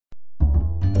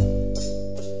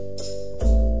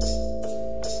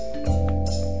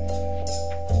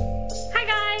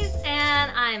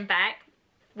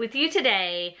with you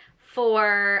today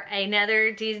for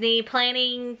another Disney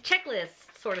planning checklist,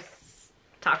 sort of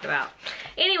talked about.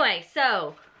 Anyway,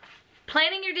 so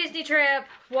planning your Disney trip,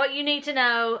 what you need to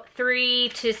know 3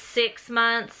 to 6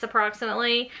 months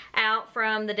approximately out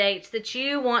from the dates that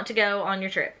you want to go on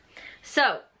your trip.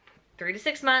 So 3 to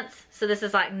 6 months, so this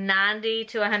is like 90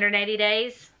 to 180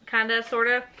 days, kind of, sort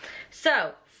of.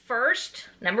 So first,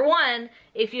 number one,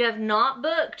 if you have not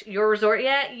booked your resort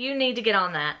yet, you need to get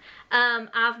on that.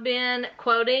 I've been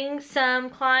quoting some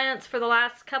clients for the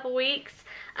last couple weeks,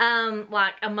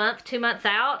 like a month, 2 months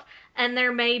out, and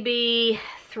there may be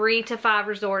 3 to 5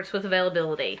 resorts with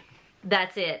availability.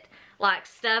 That's it. Like,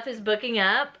 stuff is booking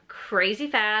up crazy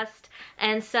fast.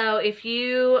 And so if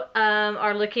you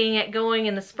are looking at going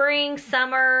in the spring,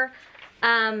 summer,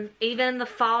 even the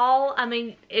fall, I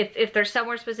mean, if there's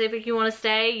somewhere specific you want to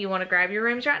stay, you want to grab your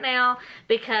rooms right now,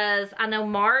 because I know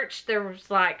March there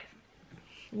was like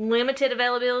limited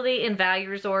availability in value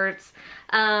resorts,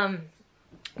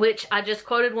 which I just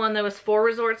quoted one. There was 4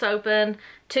 resorts open,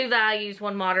 2 values,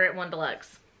 1 moderate, 1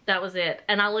 deluxe. That was it.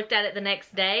 And I looked at it the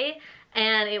next day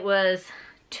and it was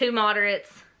 2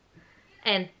 moderates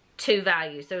and 2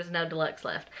 values. There was no deluxe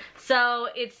left. So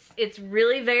it's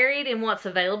really varied in what's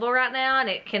available right now, and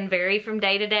it can vary from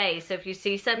day to day. So if you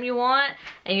see something you want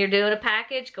and you're doing a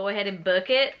package, go ahead and book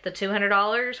it. The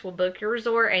 $200 will book your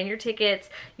resort and your tickets.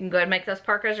 You can go ahead and make those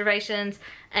park reservations,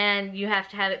 and you have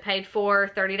to have it paid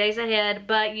for 30 days ahead,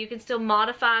 but you can still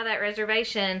modify that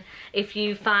reservation if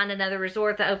you find another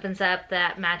resort that opens up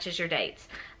that matches your dates.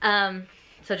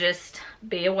 So just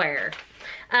be aware.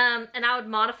 And I would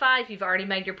modify if you've already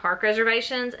made your park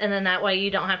reservations, and then that way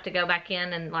you don't have to go back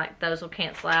in and like those will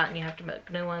cancel out and you have to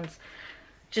book new ones.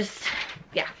 Just,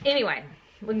 yeah. Anyway,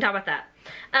 we can talk about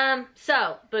that.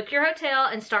 So book your hotel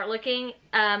and start looking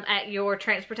at your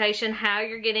transportation, how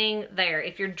you're getting there.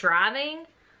 If you're driving,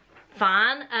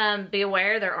 fine. Be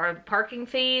aware there are parking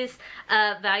fees.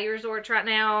 Value resorts right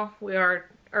now, we are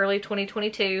early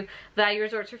 2022. Value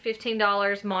resorts are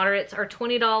 $15, moderates are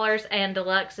 $20, and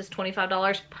deluxe is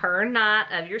 $25 per night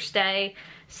of your stay.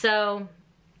 So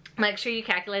make sure you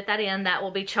calculate that in. That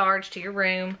will be charged to your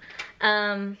room.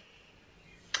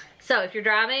 So if you're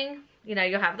driving, you know,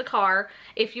 you'll have the car.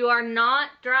 If you are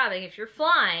not driving, if you're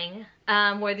flying,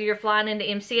 whether you're flying into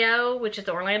MCO, which is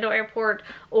the Orlando airport,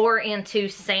 or into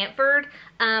Sanford,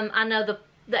 I know the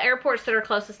airports that are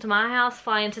closest to my house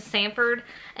fly into Sanford,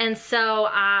 and so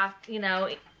you know,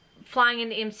 flying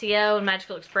into MCO and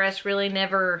Magical Express really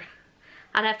never,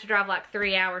 I'd have to drive like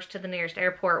 3 hours to the nearest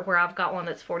airport, where I've got one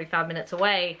that's 45 minutes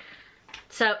away.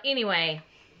 So anyway,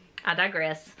 I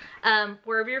digress.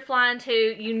 Wherever you're flying to,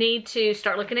 you need to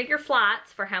start looking at your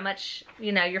flights for how much,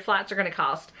 you know, your flights are going to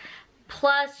cost.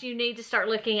 Plus, you need to start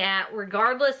looking at,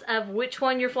 regardless of which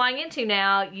one you're flying into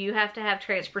now, you have to have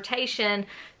transportation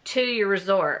to your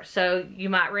resort. So you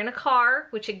might rent a car,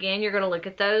 which again, you're going to look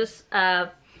at those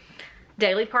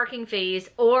daily parking fees.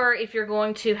 Or if you're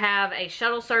going to have a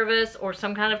shuttle service or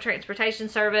some kind of transportation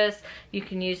service, you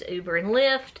can use Uber and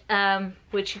Lyft,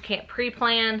 which you can't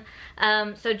pre-plan.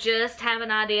 So just have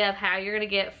an idea of how you're going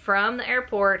to get from the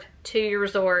airport to your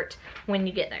resort when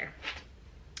you get there.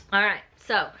 All right,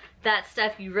 so that's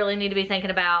stuff you really need to be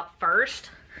thinking about first.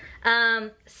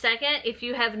 Second, if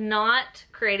you have not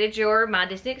created your My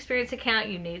Disney Experience account,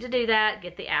 you need to do that.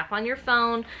 Get the app on your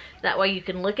phone. That way you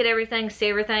can look at everything,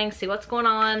 see what's going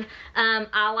on.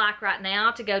 I like right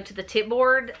now to go to the tip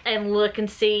board and look and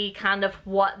see kind of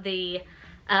what the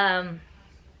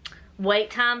wait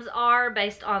times are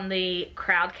based on the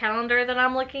crowd calendar that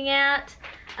I'm looking at.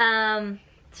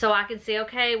 So I can see,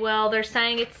 okay, well, they're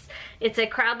saying it's a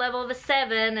crowd level of a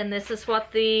 7, and this is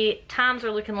what the times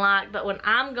are looking like, but when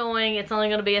I'm going, it's only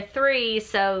going to be a 3,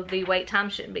 so the wait time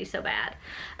shouldn't be so bad.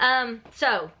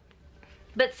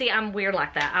 But see, I'm weird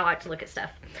like that. I like to look at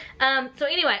stuff. So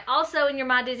anyway, also in your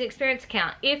My Disney Experience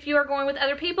account, if you are going with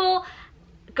other people,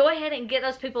 go ahead and get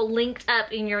those people linked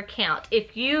up in your account.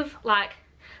 If you've, like,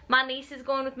 my niece is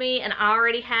going with me, and I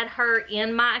already had her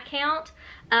in my account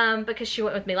because she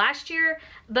went with me last year,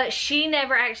 but she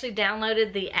never actually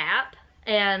downloaded the app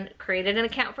and created an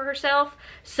account for herself.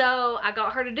 So I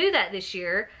got her to do that this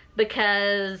year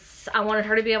because I wanted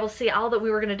her to be able to see all that we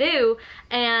were going to do.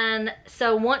 And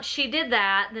so once she did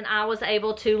that, then I was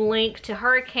able to link to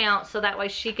her account so that way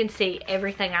she can see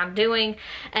everything I'm doing.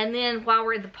 And then while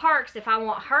we're in the parks, if I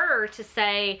want her to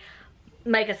say,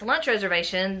 make us a lunch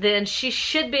reservation, then she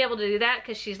should be able to do that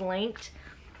because she's linked.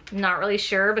 Not really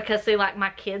sure, because see, like, my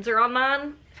kids are on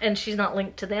mine and she's not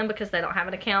linked to them because they don't have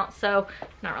an account, so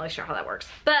not really sure how that works.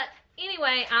 But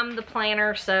anyway, I'm the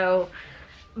planner, so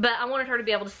but I wanted her to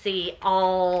be able to see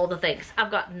all the things.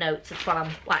 I've got notes. That's what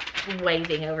I'm like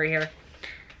waving over here.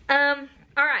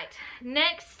 All right,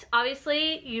 next,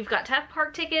 obviously, you've got to have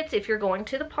park tickets if you're going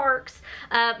to the parks.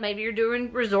 Maybe you're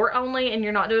doing resort only and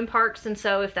you're not doing parks, and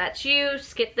so if that's you,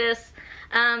 skip this.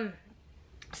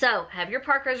 So, have your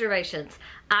park reservations.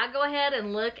 I go ahead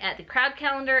and look at the crowd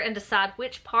calendar and decide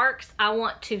which parks I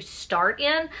want to start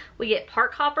in. We get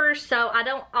park hoppers, so I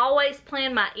don't always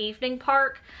plan my evening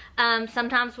park.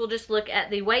 Sometimes we'll just look at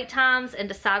the wait times and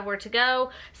decide where to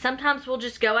go. Sometimes we'll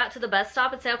just go out to the bus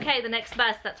stop and say, okay, the next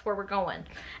bus, that's where we're going.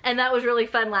 And that was really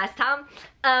fun last time.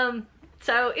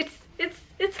 So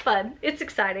it's fun, it's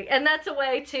exciting, and that's a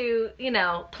way to, you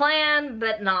know, plan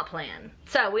but not plan.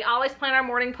 So we always plan our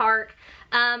morning park,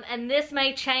 and this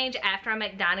may change after I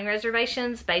make dining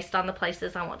reservations based on the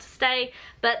places I want to stay,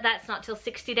 but that's not till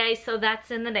 60 days, so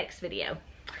that's in the next video.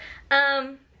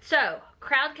 So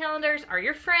crowd calendars are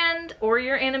your friend or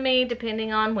your enemy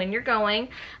depending on when you're going.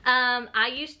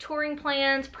 I use touring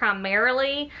plans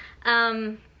primarily,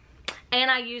 and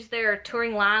I use their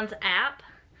Touring Lines app.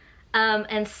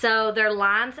 And so their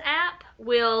Lines app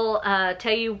will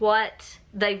tell you what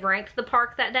they've ranked the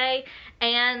park that day,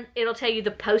 and it'll tell you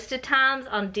the posted times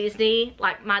on Disney,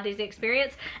 like My Disney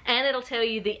Experience, and it'll tell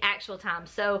you the actual time.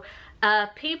 So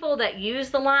people that use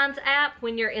the Lines app,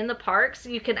 when you're in the parks,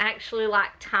 you can actually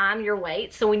like time your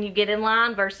wait. So when you get in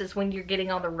line versus when you're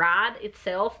getting on the ride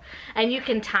itself, and you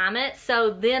can time it.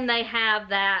 So then they have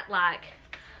that like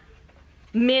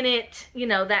minute, you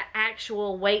know, that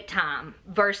actual wait time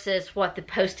versus what the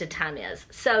posted time is.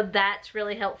 So that's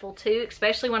really helpful too,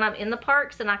 especially when I'm in the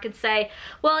parks and I could say,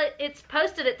 well, it's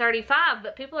posted at 35,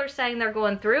 but people are saying they're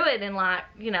going through it in like,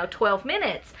 you know, 12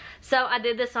 minutes. So I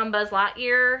did this on Buzz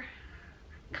Lightyear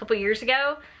a couple years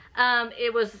ago.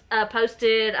 It was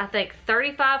posted, I think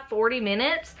 35, 40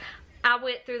 minutes. I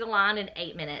went through the line in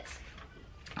 8 minutes.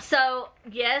 So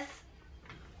yes,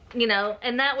 you know,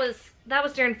 and that was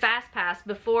during Fast Pass,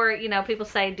 before, you know, people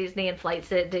say Disney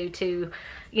inflates it due to,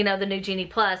 you know, the new Genie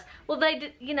Plus. Well, they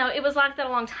did, you know, it was like that a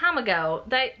long time ago.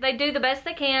 They do the best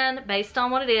they can based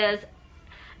on what it is.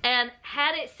 And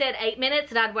had it said 8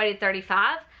 minutes and I'd waited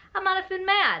 35, I might have been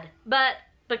mad. But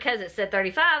because it said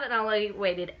 35 and I only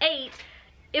waited 8,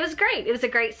 it was great. It was a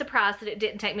great surprise that it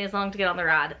didn't take me as long to get on the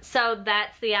ride. So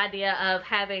that's the idea of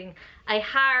having a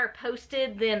higher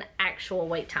posted than actual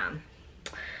wait time.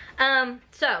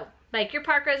 So make your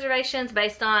park reservations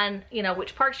based on, you know,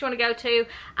 which parks you want to go to.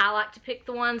 I like to pick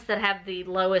the ones that have the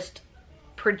lowest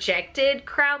projected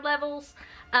crowd levels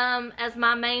as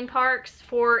my main parks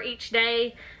for each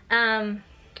day.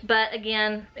 But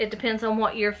again, it depends on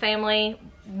what your family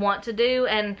want to do,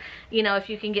 and you know, if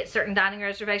you can get certain dining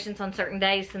reservations on certain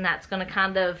days, then that's going to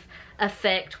kind of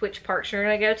affect which parks you're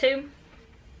going to go to.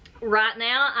 Right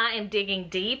now, I am digging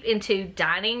deep into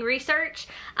dining research.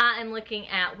 I am looking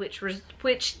at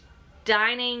which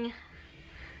dining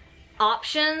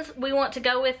options we want to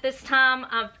go with this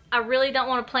time. I really don't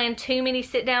want to plan too many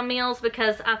sit-down meals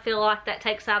because I feel like that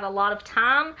takes out a lot of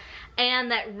time, and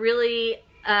that really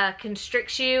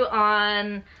constricts you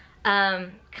on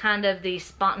kind of the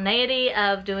spontaneity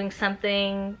of doing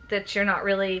something that you're not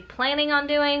really planning on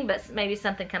doing, but maybe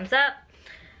something comes up.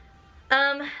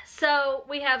 So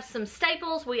we have some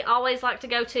staples we always like to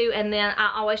go to, and then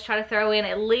I always try to throw in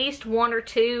at least 1 or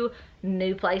 2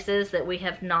 new places that we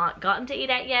have not gotten to eat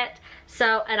at yet.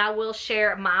 So, and I will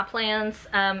share my plans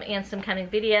in some coming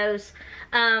videos.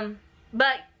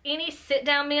 But any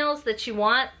sit-down meals that you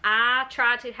want, I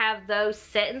try to have those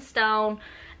set in stone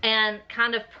and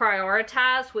kind of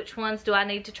prioritize which ones do I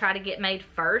need to try to get made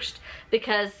first,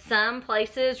 because some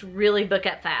places really book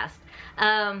up fast.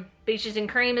 Beaches and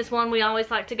Cream is one we always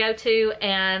like to go to,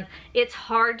 and it's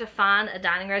hard to find a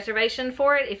dining reservation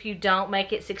for it if you don't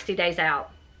make it 60 days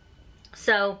out.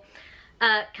 So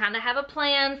kind of have a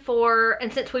plan for,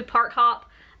 and since we park hop,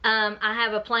 I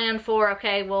have a plan for,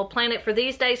 okay, we'll plan it for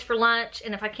these days for lunch,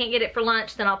 and if I can't get it for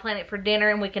lunch, then I'll plan it for dinner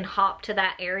and we can hop to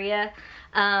that area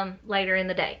later in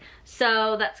the day.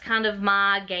 So that's kind of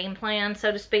my game plan,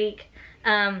 so to speak.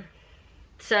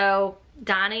 So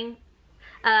dining,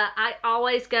 I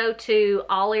always go to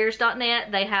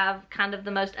allears.net. They have kind of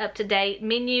the most up-to-date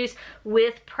menus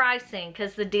with pricing,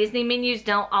 because the Disney menus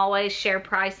don't always share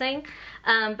pricing,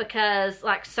 because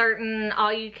like certain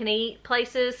all-you-can-eat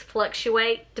places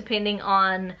fluctuate depending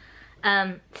on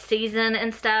season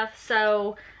and stuff.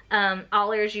 So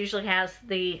All Ears usually has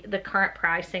the current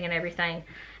pricing and everything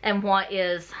and what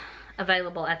is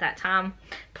available at that time.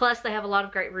 Plus they have a lot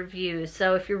of great reviews.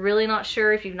 So if you're really not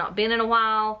sure, if you've not been in a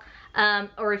while,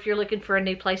 or if you're looking for a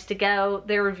new place to go,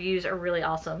 their reviews are really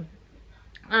awesome.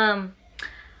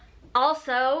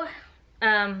 Also,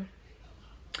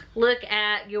 look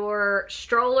at your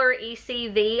stroller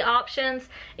ECV options.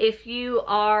 If you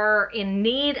are in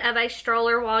need of a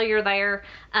stroller while you're there,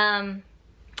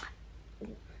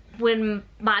 when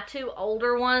my 2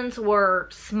 older ones were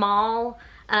small,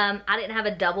 I didn't have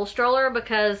a double stroller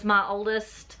because my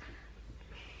oldest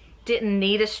didn't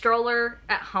need a stroller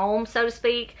at home, so to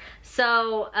speak.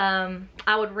 So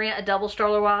I would rent a double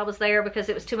stroller while I was there because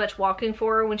it was too much walking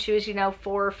for her when she was, you know,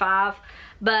 4 or 5.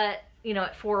 But, you know,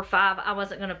 at 4 or 5, I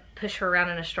wasn't going to push her around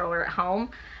in a stroller at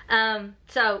home.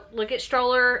 So look at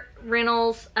stroller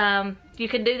rentals. You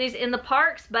can do these in the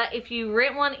parks, but if you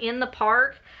rent one in the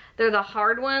park, they're the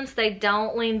hard ones. They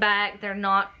don't lean back. They're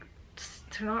not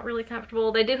really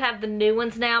comfortable. They do have the new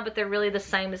ones now, but they're really the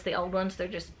same as the old ones. They're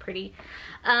just pretty.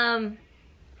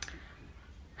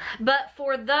 But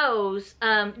for those,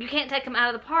 you can't take them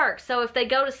out of the park. So if they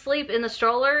go to sleep in the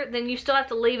stroller, then you still have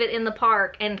to leave it in the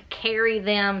park and carry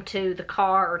them to the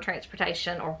car or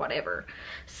transportation or whatever.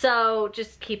 So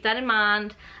just keep that in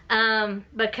mind,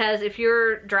 because if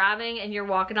you're driving and you're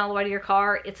walking all the way to your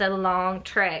car, it's a long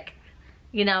trek.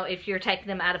 You know, if you're taking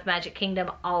them out of Magic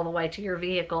Kingdom all the way to your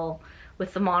vehicle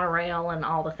with the monorail and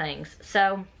all the things.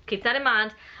 So keep that in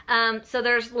mind. So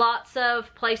there's lots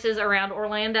of places around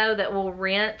Orlando that will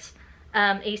rent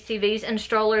ECVs and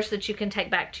strollers that you can take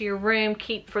back to your room,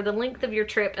 keep for the length of your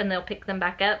trip, and they'll pick them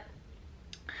back up.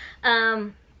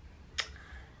 The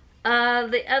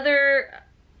other,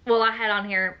 well, I had on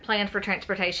here planned for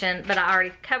transportation, but I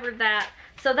already covered that.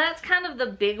 So that's kind of the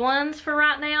big ones for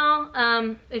right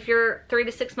now. If you're 3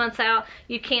 to 6 months out,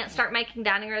 you can't start making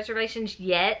dining reservations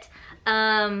yet.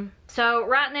 So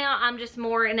right now I'm just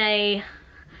more in a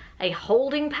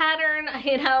holding pattern.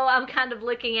 You know, I'm kind of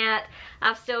looking at,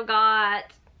 I've still got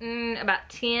about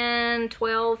 10,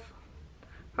 12,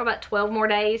 probably about 12 more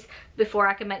days before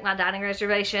I can make my dining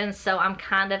reservations. So I'm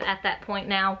kind of at that point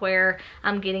now where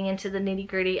I'm getting into the nitty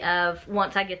gritty of,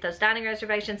 once I get those dining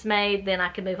reservations made, then I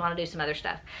can move on and do some other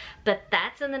stuff. But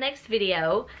that's in the next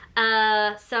video.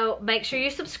 So make sure you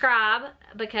subscribe,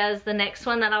 because the next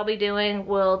one that I'll be doing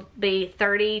will be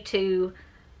 30 to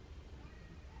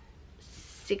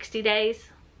 60 days,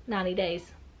 90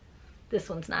 days. This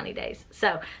one's 90 days.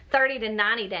 So 30 to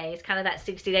 90 days, kind of that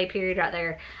 60-day period right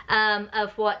there,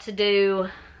 of what to do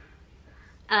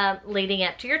leading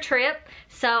up to your trip.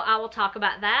 So I will talk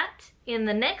about that in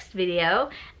the next video,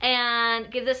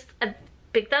 and give this a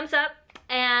big thumbs up,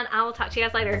 and I will talk to you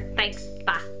guys later. Thanks.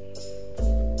 Bye.